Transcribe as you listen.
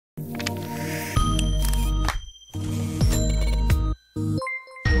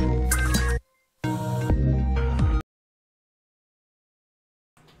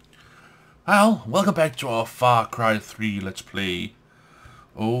Well, welcome back to our Far Cry 3 Let's Play.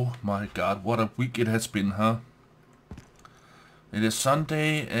 Oh my god, what a week it has been, huh? It is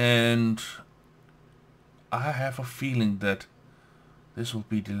Sunday and I have a feeling that this will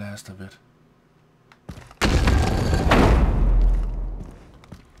be the last of it.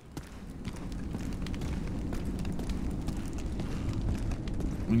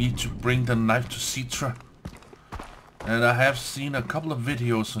 We need to bring the knife to Citra. And I have seen a couple of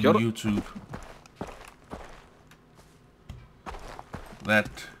videos on YouTube that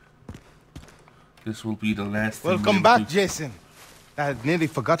this will be the last thing. Welcome back, Jason. I had nearly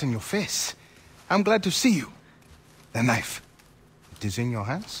forgotten your face. I'm glad to see you. The knife. It is in your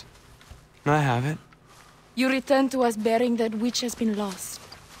hands? I have it. You return to us bearing that which has been lost.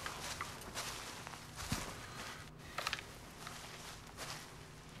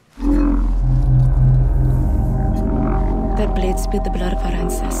 That blade spilled the blood of our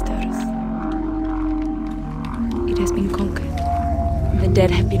ancestors. It has been conquered. The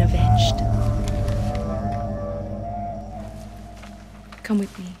dead have been avenged. Come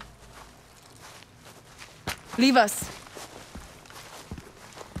with me. Leave us.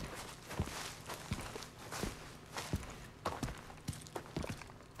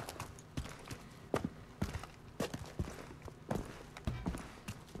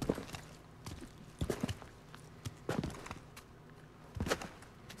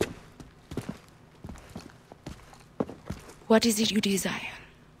 What is it you desire?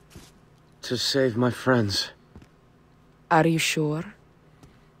 To save my friends. Are you sure?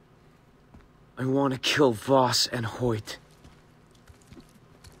 I want to kill Voss and Hoyt.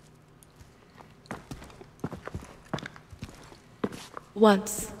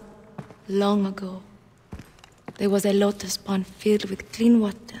 Once, long ago, there was a lotus pond filled with clean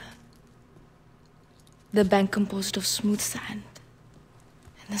water. The bank composed of smooth sand,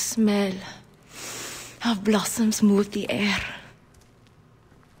 and the smell of blossoms moved the air.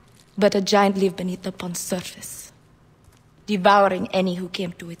 But a giant lived beneath the pond's surface, devouring any who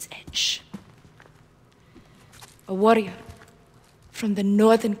came to its edge. A warrior from the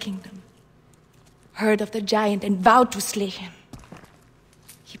northern kingdom heard of the giant and vowed to slay him.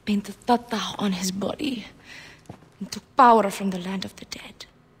 He painted Tatao on his body and took power from the land of the dead.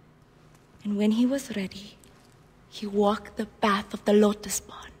 And when he was ready, he walked the path of the lotus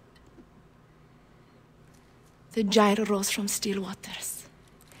pond. The giant rose from still waters,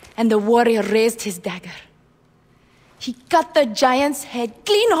 and the warrior raised his dagger. He cut the giant's head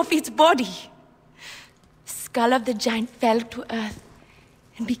clean off its body. The skull of the giant fell to earth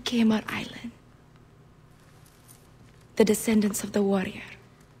and became our island. The descendants of the warrior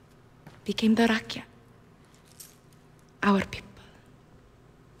became the Rakyat, our people.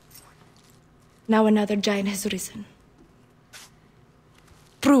 Now another giant has risen.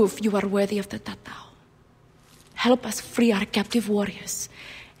 Prove you are worthy of the Tatao. Help us free our captive warriors,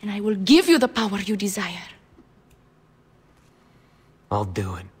 and I will give you the power you desire. I'll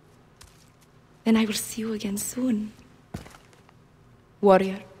do it. Then I will see you again soon,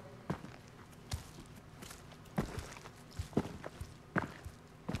 warrior.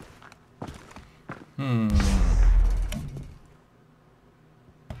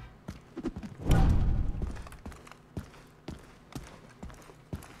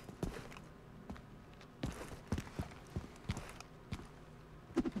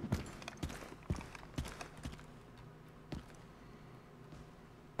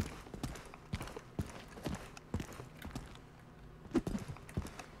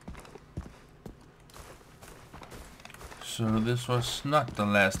 So this was not the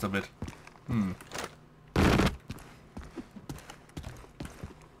last of it.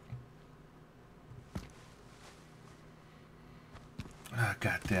 Ah,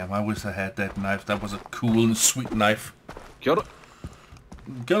 goddamn! I wish I had that knife. That was a cool and sweet knife. Get it.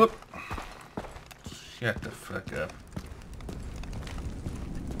 Get up! Shut the fuck up.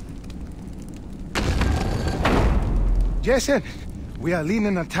 Jason, we are leading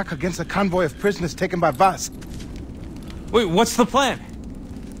an attack against a convoy of prisoners taken by Voss. Wait, what's the plan?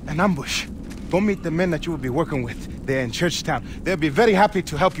 An ambush. Go meet the men that you will be working with. They're in Churchtown. They'll be very happy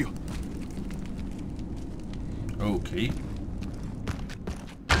to help you. Okay.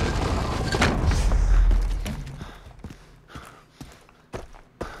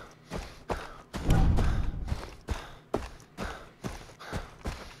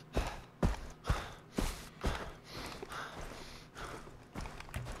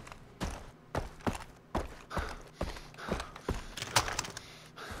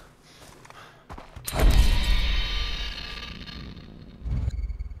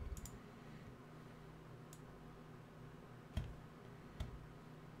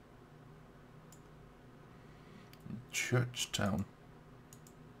 church town.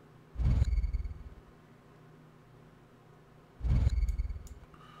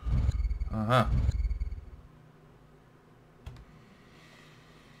 Uh-huh.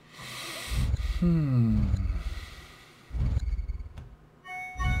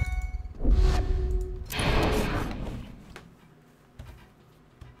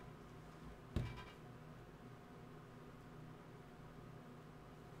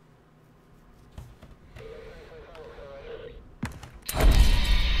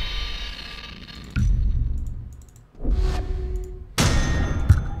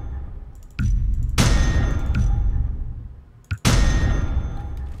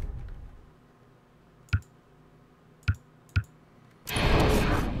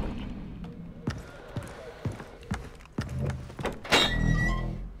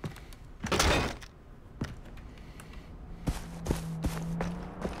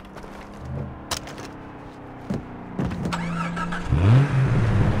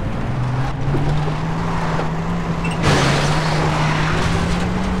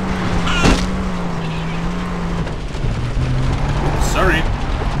 Sorry.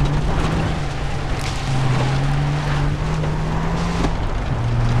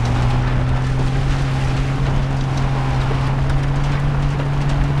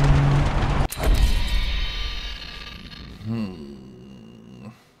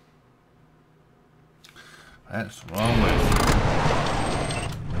 That's wrong way.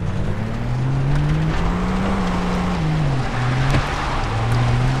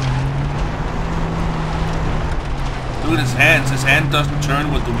 Look at his hands. His hand doesn't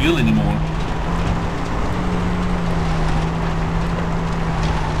turn with the wheel anymore.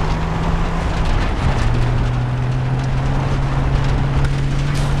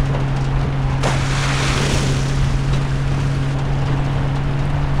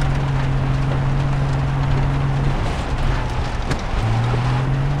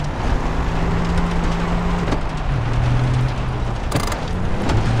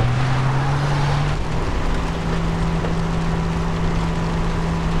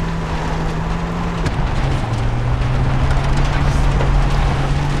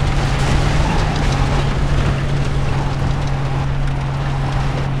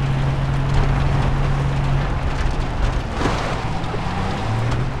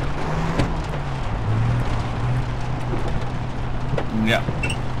 Yeah.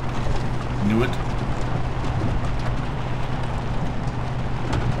 Knew it.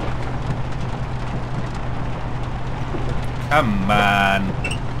 Come on.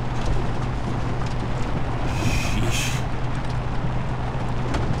 Sheesh.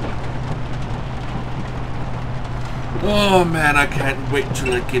 Oh man, I can't wait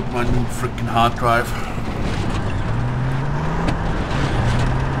till I get my new freaking hard drive.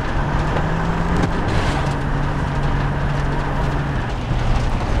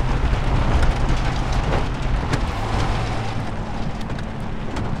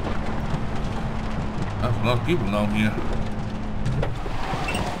 There's a lot of people down here.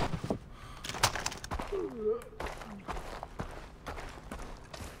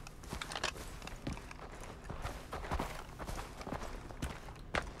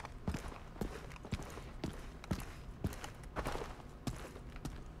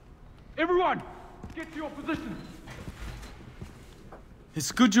 Everyone, get to your positions.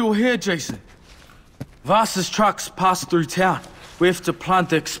 It's good you're here, Jason. Vass's trucks pass through town. We have to plant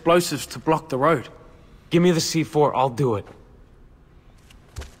the explosives to block the road. Give me the C4, I'll do it.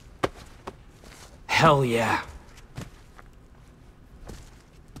 Hell yeah.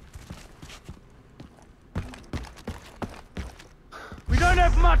 We don't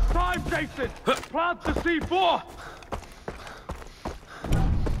have much time, Jason. Plant the C4.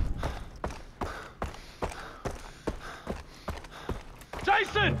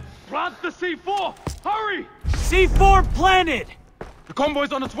 Jason, plant the C4. Hurry! C4 planted! The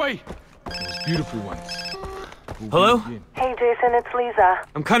convoy's on its way. Those beautiful ones. Hello? Hey, Jason, it's Lisa.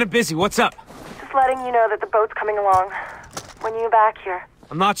 I'm kinda busy, what's up? Just letting you know that the boat's coming along. When you back here?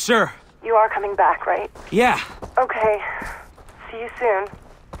 I'm not sure. You are coming back, right? Yeah, Okay. See you soon.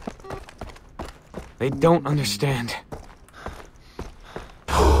 they don't understand.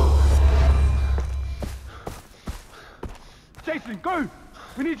 Jason, go!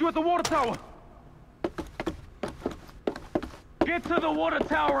 We need you at the water tower. Get to the water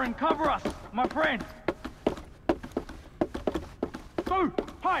tower and cover us, my friend. Go!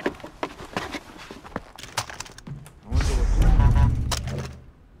 Hide!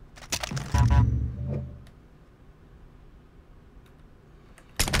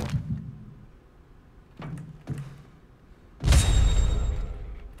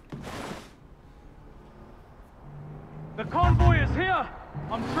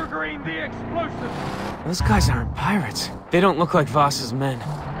 I'm triggering the explosives. Those guys aren't pirates. They don't look like Voss's men.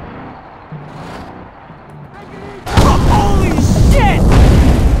 Holy shit!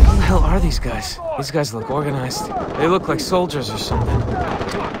 Who the hell are these guys? These guys look organized. They look like soldiers or something.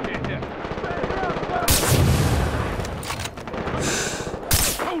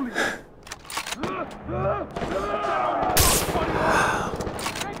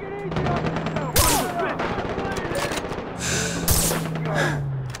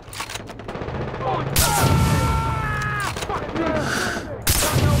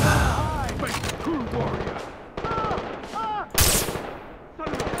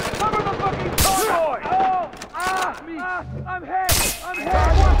 I'm hit! I'm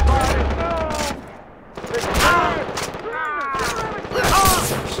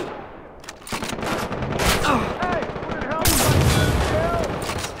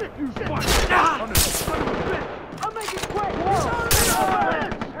making quick!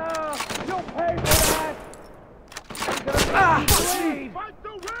 You'll pay for that! Fight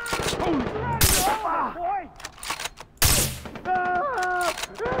the wind! Boy!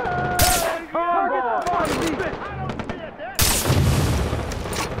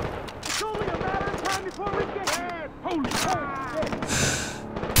 It's only a matter of time before we get here! Holy shit!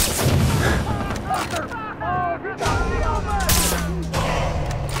 Oh, you got me over!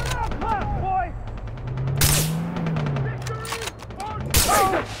 Get up, boy! Victory! Oh!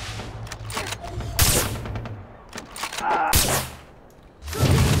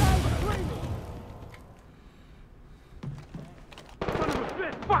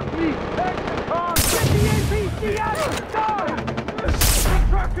 Fuck me! Exit, Tom! Get the APC out of the car! The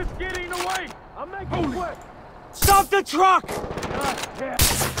truck is getting away! I'm making quick! Stop the truck! Yeah.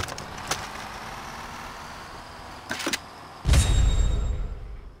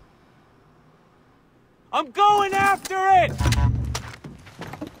 I'm going after it!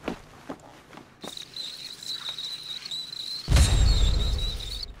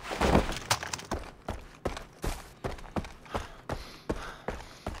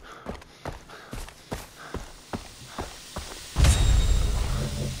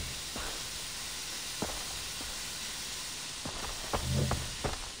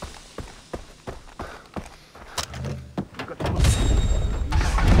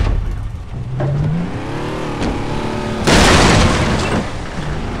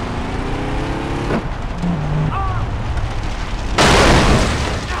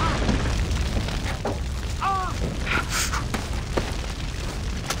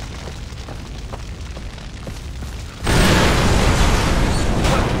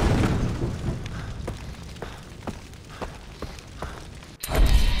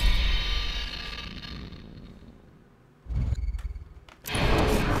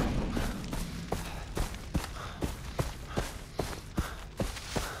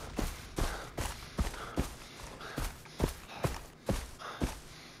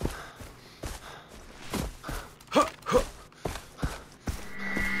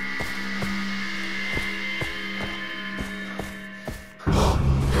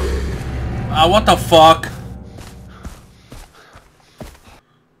 What the fuck?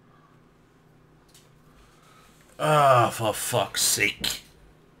 For fuck's sake.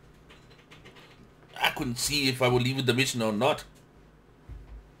 I couldn't see if I would leave the mission or not.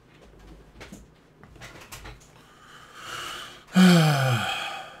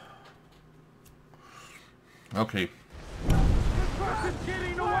 Okay. The truck is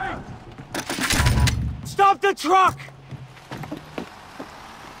getting away! Stop the truck!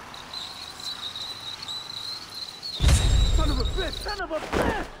 Son of a bitch! Son of a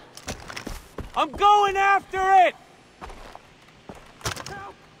bitch! I'm going after it!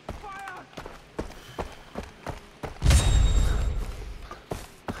 Help! Fire!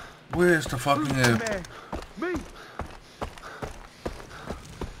 Where's the fucking Man, me!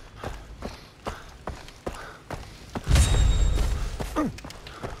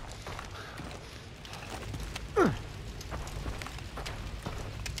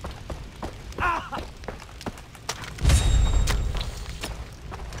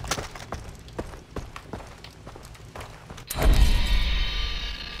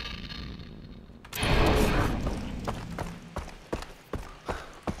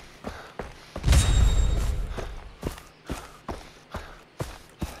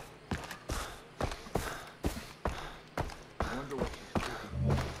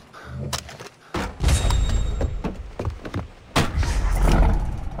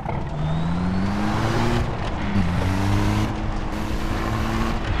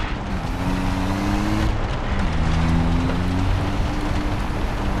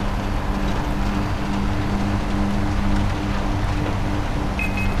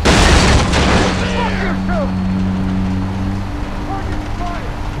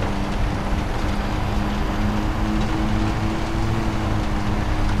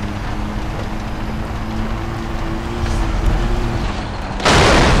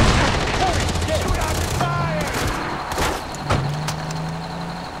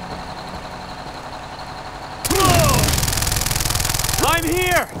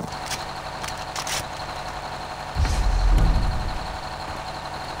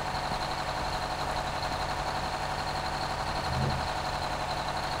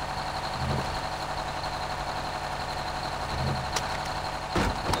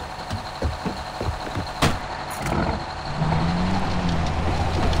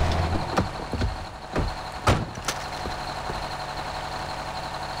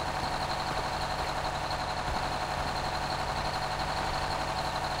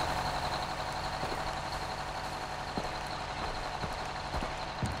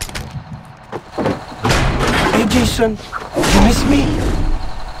 Jason. You miss me?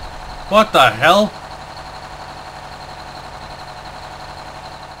 What the hell?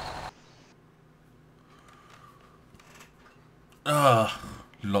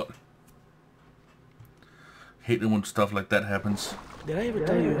 Lord. Hate it when stuff like that happens. Did I ever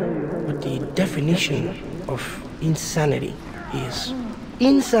tell you what the definition of insanity is?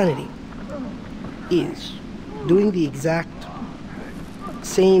 Insanity is doing the exact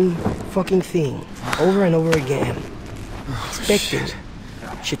same fucking thing over and over again, expecting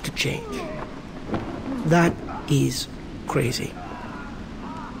shit to change. That is crazy.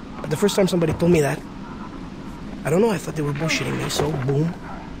 But the first time somebody told me that, I don't know, I thought they were bullshitting me, so boom,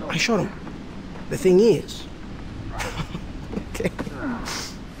 I shot him. The thing is, okay,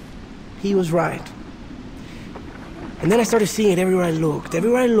 he was right. And then I started seeing it everywhere I looked.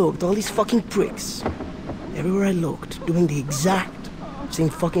 Everywhere I looked, all these fucking pricks. Everywhere I looked, doing the exact same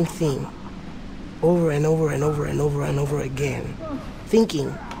fucking thing. Over and over and over and over and over again.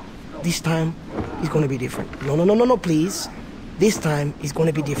 Thinking, this time, it's gonna be different. No, please. This time, it's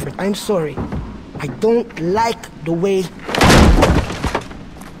gonna be different. I'm sorry. I don't like the way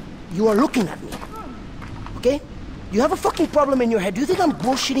you are looking at me. Okay? You have a fucking problem in your head. Do you think I'm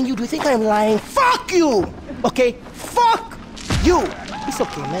bullshitting you? Do you think I'm lying? Fuck you! Okay? Fuck you! It's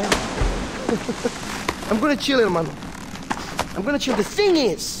okay, man. I'm gonna chill, hermano. I'm gonna chill. The thing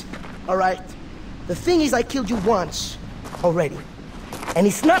is, alright? The thing is I killed you once already. And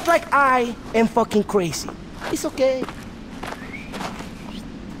it's not like I am fucking crazy. It's okay.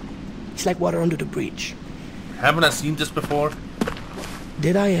 It's like water under the bridge. Haven't I seen this before?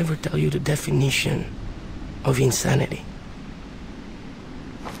 Did I ever tell you the definition of insanity?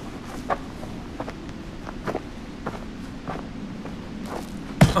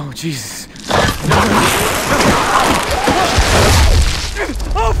 Oh, Jesus.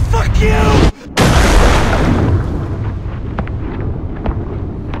 Oh, fuck you!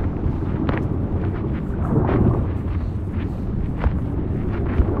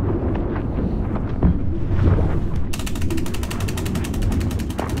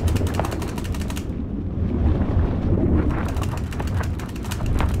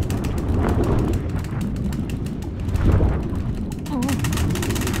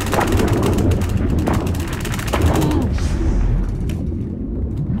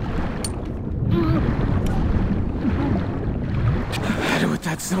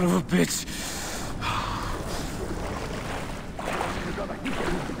 Son of a bitch.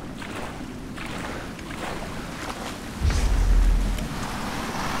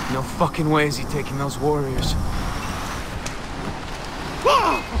 No fucking way is he taking those warriors.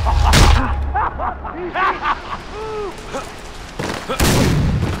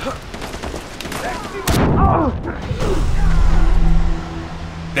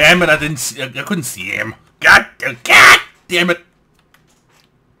 Damn it, I didn't see, I couldn't see him. God damn it.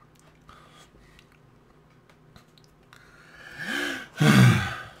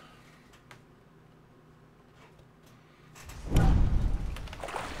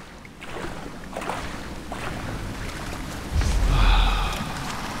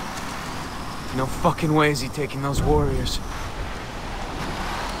 No fucking way is he taking those warriors.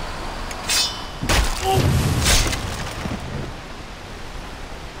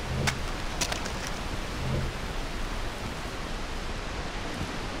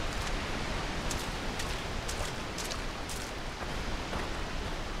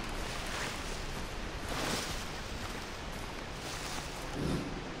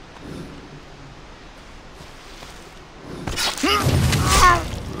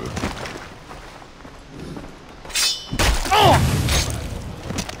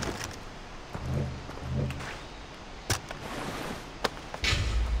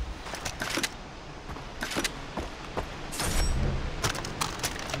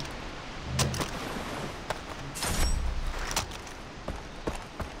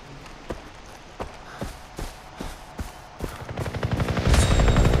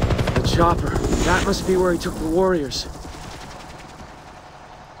 Chopper. That must be where he took the warriors.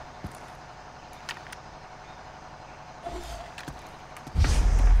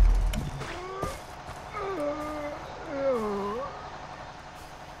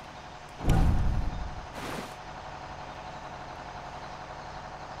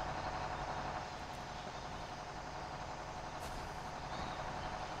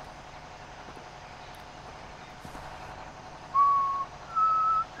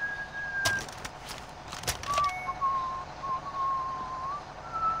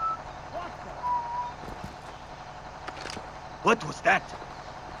 What was that?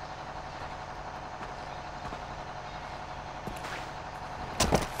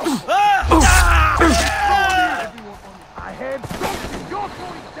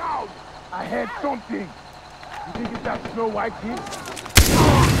 I heard something. You think it's that Snow White kid?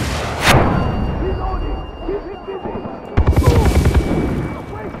 Reloading! Keep him busy!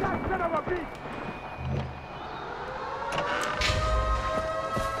 Where's that son of a bitch?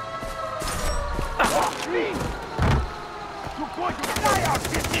 Me! You're going to die out,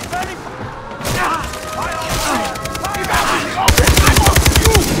 business, buddy! Fire! Keep out in the open! I want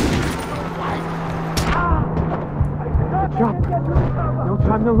you! Jump. No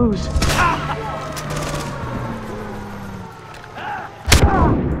time to lose.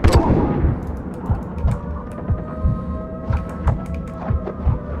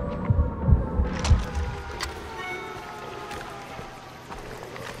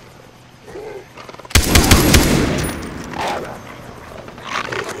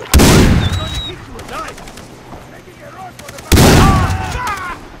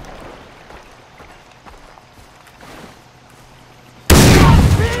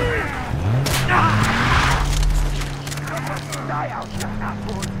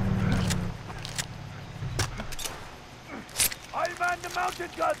 I man the mountain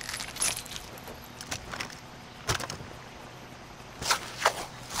gun!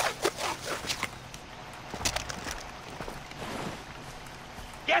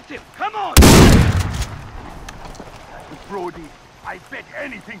 Get him! Come on! That was Brody. I bet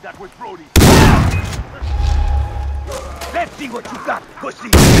anything that was Brody. Let's see what you got, pussy!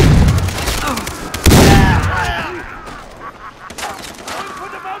 Going for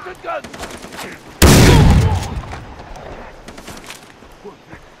the mountain gun!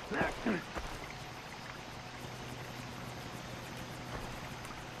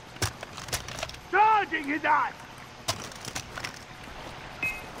 Charging his ass!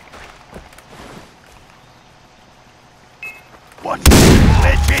 What?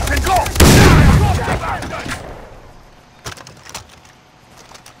 Let Jason go!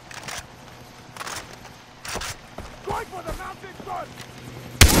 Going for the mountain gun!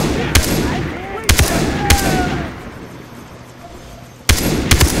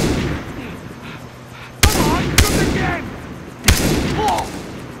 Come on, shoot again!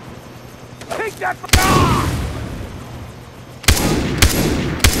 Take that!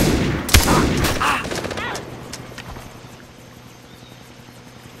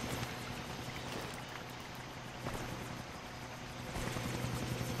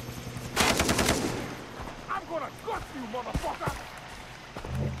 I'm gonna gut you, motherfucker!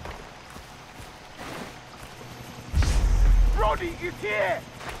 Brody is here!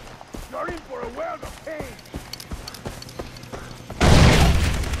 You're in for a world of pain!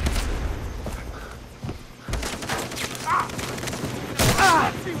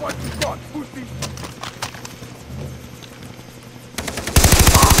 Let's see what you got, pussy!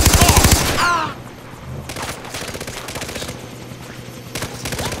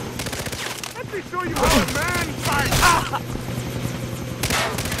 Let me show you how a man fights!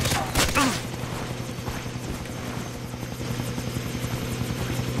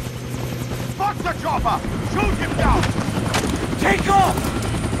 Fuck the chopper! Shoot him down! Take off!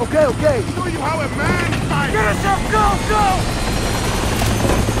 Okay, okay. Show you how a man fights! Get us up! Go! Go!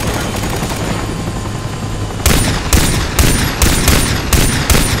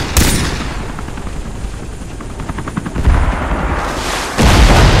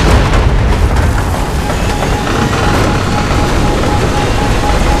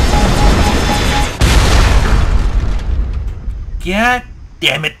 God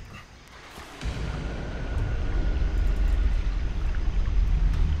damn it.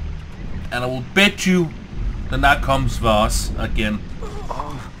 And I will bet you then that comes Voss again.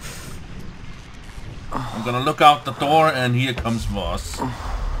 I'm gonna look out the door and here comes Voss.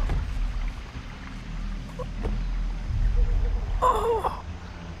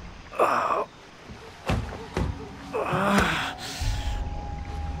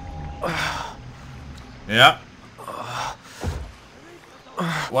 Yeah.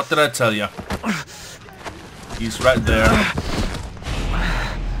 What did I tell you? He's right there.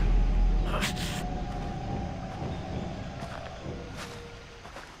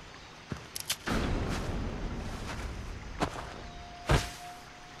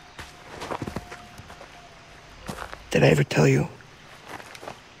 Did I ever tell you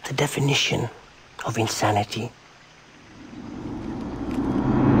the definition of insanity?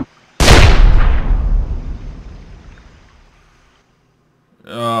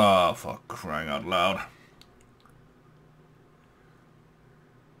 Oh, for crying out loud.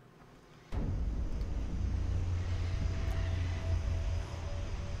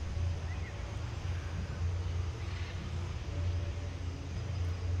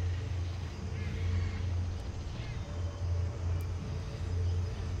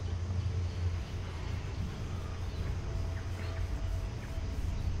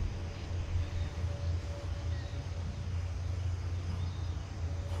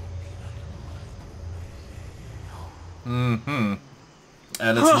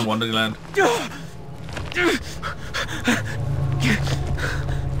 Alice in Wonderland.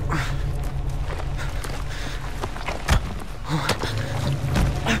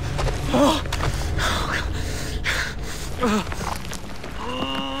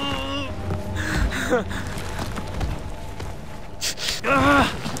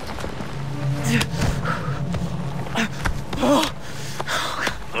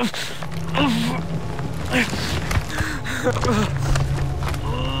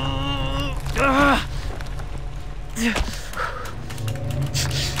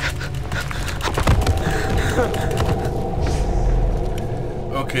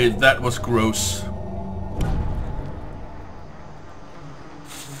 Okay, that was gross.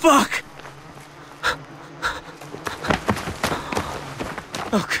 Fuck!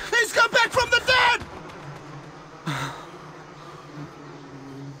 Okay. He's come back from the dead!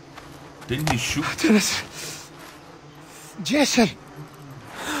 Didn't he shoot? Dennis. Jason,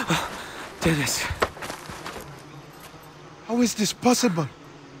 Dennis. how is this possible?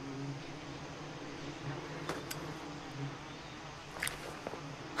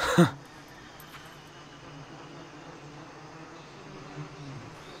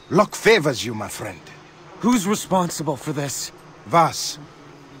 Luck favors you, my friend. Who's responsible for this? Vas,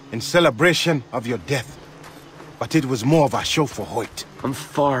 in celebration of your death. But it was more of a show for Hoyt. I'm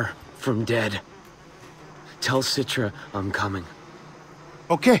far from dead. Tell Citra I'm coming.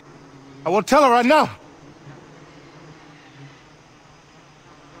 Okay, I will tell her right now.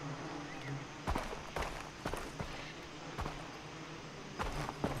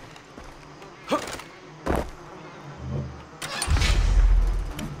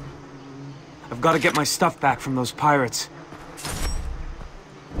 I've got to get my stuff back from those pirates.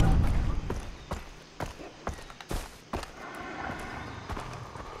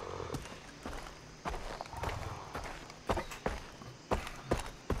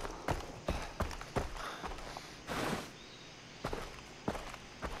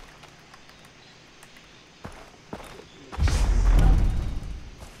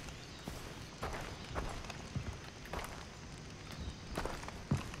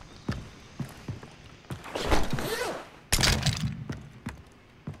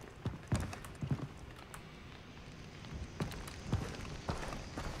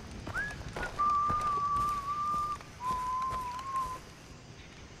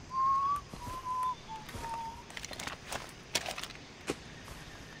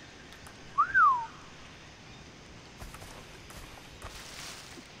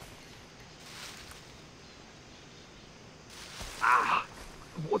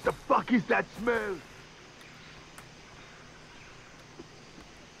 What the fuck is that smell?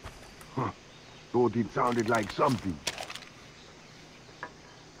 Huh. Thought it sounded like something.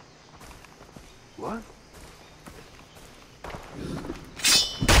 What?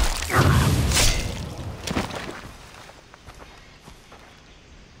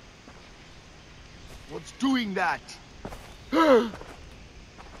 What's doing that?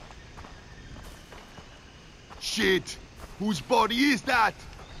 Shit! Whose body is that?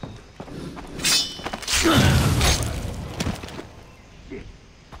 Shit! I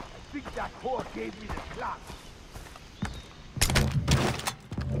think that whore gave me the clap.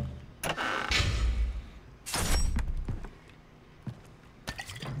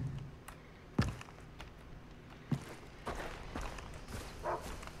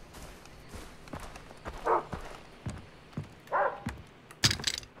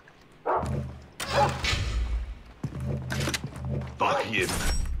 Fuck him.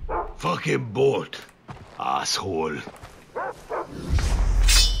 Fuck him both, asshole.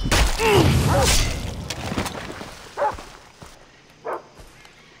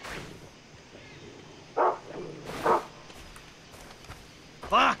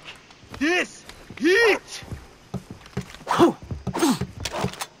 Fuck! This! Heat!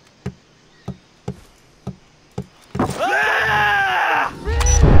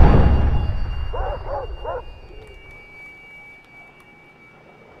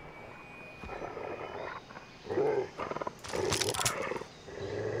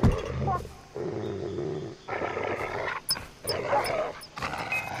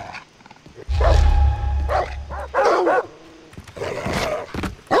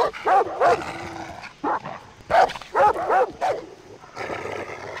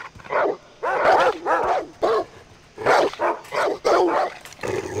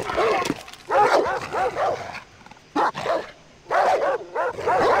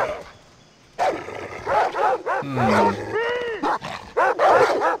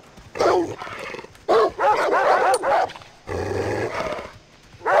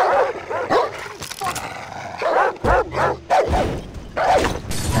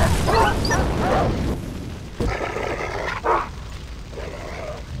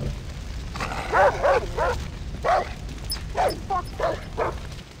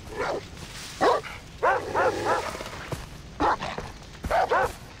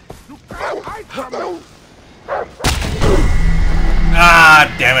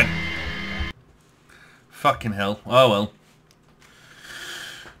 fucking hell. Oh well.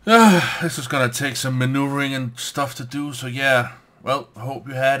 This is gonna take some maneuvering and stuff to do, so yeah. Well, I hope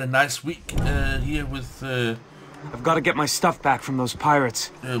you had a nice week here with... I've got to get my stuff back from those pirates.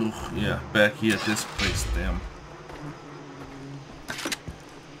 yeah, back here at this place, damn.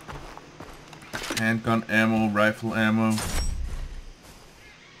 Handgun ammo, rifle ammo.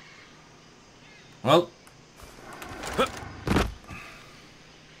 Well.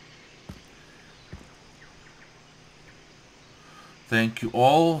 Thank you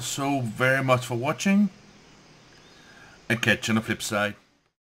all so very much for watching. And catch you on the flip side.